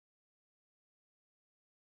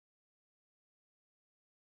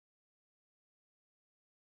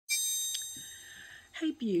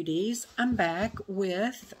Hey beauties, I'm back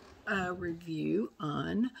with a review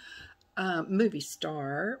on Movie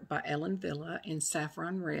Star by Ellen Villa in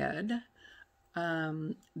Saffron Red.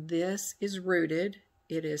 This is Rooted.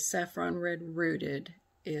 It is Saffron Red Rooted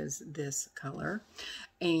is this color.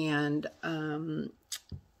 And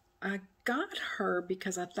I got her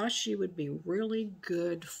because I thought she would be really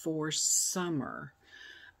good for summer.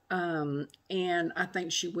 And I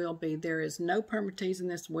think she will be. There is no permatease in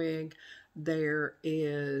this wig.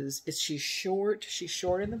 She's short. She's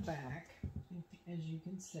short in the back, as you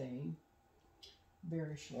can see.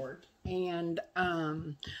 Very short. And,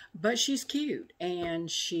 but she's cute. And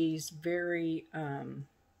she's very,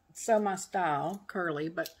 so my style, curly,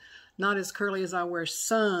 but not as curly as I wear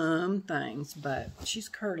some things, but she's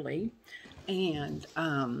curly. And,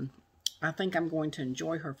 I think I'm going to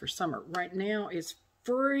enjoy her for summer. Right now, it's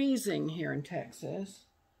freezing here in Texas.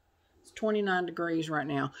 It's 29 degrees right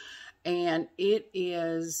now. And it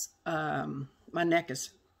is, my neck is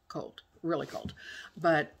cold, really cold.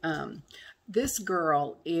 But this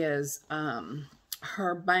girl is,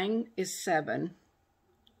 her bang is 7.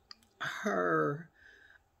 Her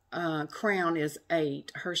crown is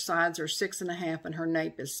 8. Her sides are 6.5, and her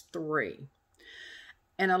nape is 3.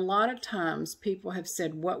 And a lot of times people have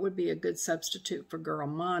said, what would be a good substitute for girl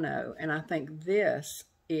mono? And I think this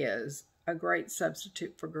is a great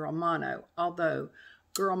substitute for girl mono, although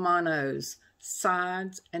girl mono's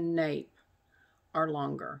sides and nape are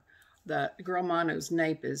longer. The girl mono's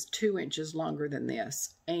nape is 2 inches longer than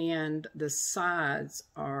this, and the sides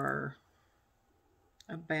are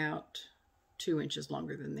about 2 inches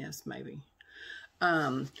longer than this, maybe.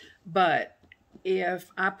 But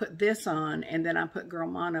if I put this on and then I put girl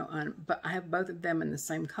mono on, but I have both of them in the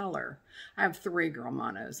same color. I have 3 girl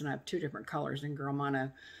monos, and I have 2 different colors in girl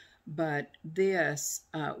mono. But this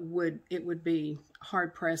would be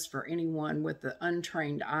hard pressed for anyone with the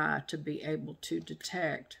untrained eye to be able to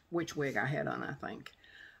detect which wig I had on, I think.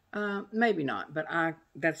 Maybe not, but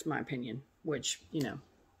that's my opinion, which, you know,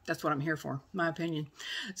 that's what I'm here for, my opinion.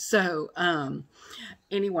 So,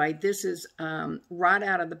 anyway, this is right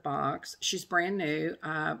out of the box. She's brand new.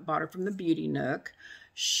 I bought her from the Beauty Nook.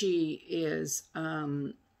 She is,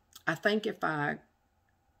 I think if I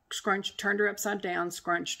turned her upside down,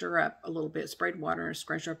 scrunched her up a little bit, sprayed water and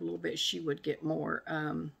scrunched her up a little bit, she would get more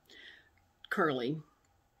curly,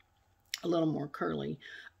 a little more curly,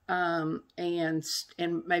 and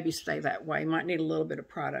maybe stay that way. Might need a little bit of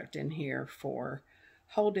product in here for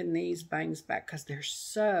holding these bangs back because they're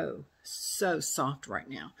so soft right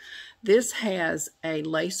now. This has a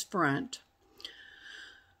lace front.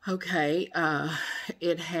 Okay,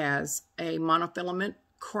 it has a monofilament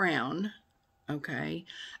crown. Okay,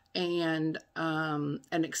 and an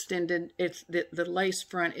extended, the lace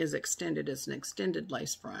front is extended. It's an extended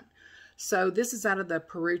lace front. So this is out of the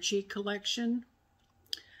Perucci collection.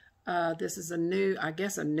 This is a new, I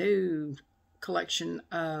guess, a new collection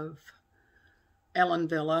of Ellen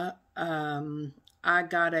Villa. I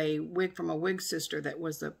got a wig from a wig sister that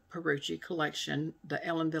was a Perucci collection, the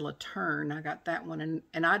Ellen Villa Turn. I got that one,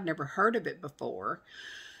 and I'd never heard of it before.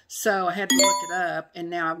 So I had to look it up, and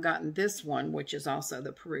now I've gotten this one, which is also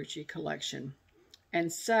the Perucci collection.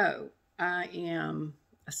 And so I am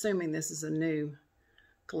assuming this is a new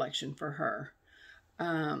collection for her.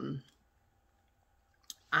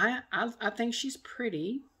 I think she's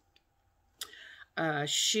pretty.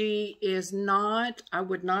 She is not, I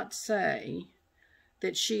would not say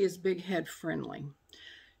that she is big head friendly.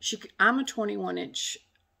 I'm a 21-inch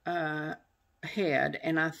head,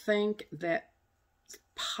 and I think that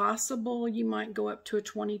possible you might go up to a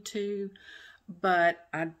 22, but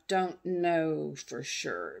I don't know for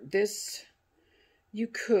sure. This, you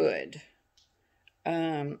could,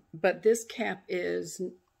 but this cap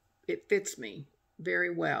it fits me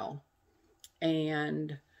very well,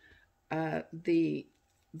 and the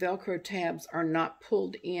Velcro tabs are not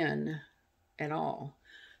pulled in at all.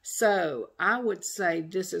 So I would say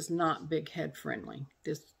this is not big head friendly.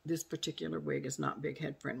 This particular wig is not big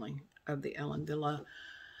head friendly of the Ellen Villa.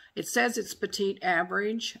 It says it's petite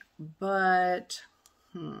average, but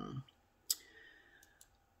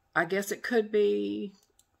I guess it could be,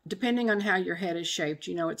 depending on how your head is shaped.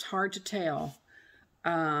 You know, it's hard to tell.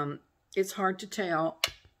 It's hard to tell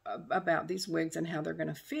about these wigs and how they're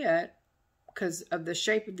going to fit, because of the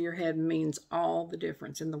shape of your head means all the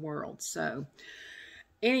difference in the world. So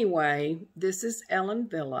anyway, this is Ellen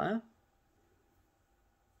Villa,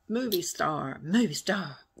 movie star.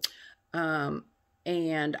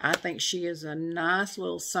 And I think she is a nice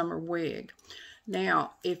little summer wig.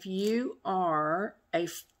 Now, if you are a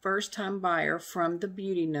first-time buyer from the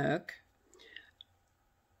Beauty Nook,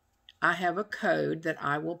 I have a code that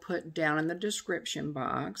I will put down in the description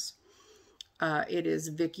box. It is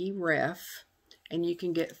Vicky Ref, and you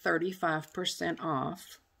can get 35%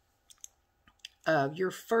 off of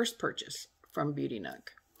your first purchase from Beauty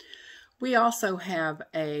Nook. We also have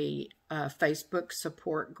a Facebook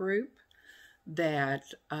support group that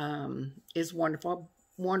is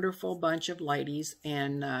wonderful bunch of ladies,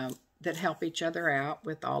 and that help each other out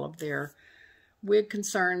with all of their wig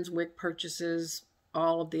concerns, wig purchases,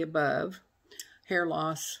 all of the above, hair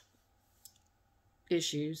loss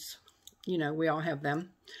issues. You know, we all have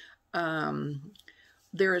them.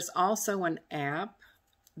 There is also an app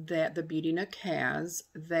that the Beauty Nook has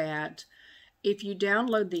that if you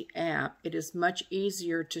download the app, it is much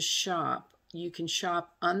easier to shop. You can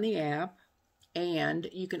shop on the app, and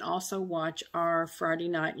you can also watch our Friday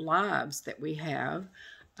night lives that we have.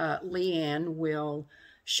 Leanne will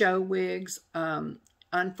show wigs on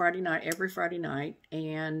Friday night, every Friday night,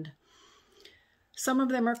 and some of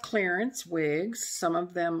them are clearance wigs. Some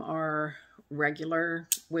of them are regular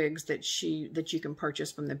wigs that you can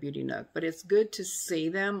purchase from the Beauty Nook. But it's good to see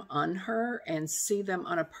them on her and see them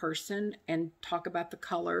on a person and talk about the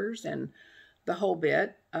colors and the whole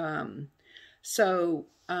bit. I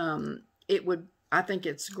think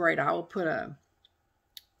it's great. I will put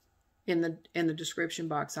in the description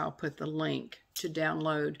box, I'll put the link to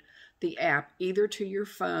download the app either to your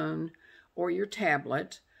phone or your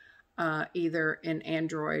tablet, either in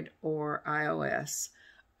Android or iOS.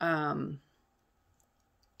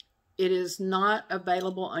 It is not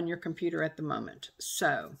available on your computer at the moment,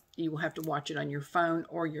 so you will have to watch it on your phone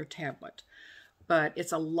or your tablet. But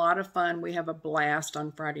it's a lot of fun. We have a blast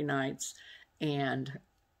on Friday nights, and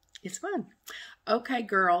it's fun. Okay,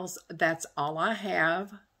 girls, that's all I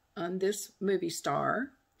have on this movie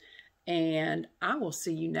star, and I will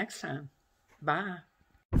see you next time. Bye.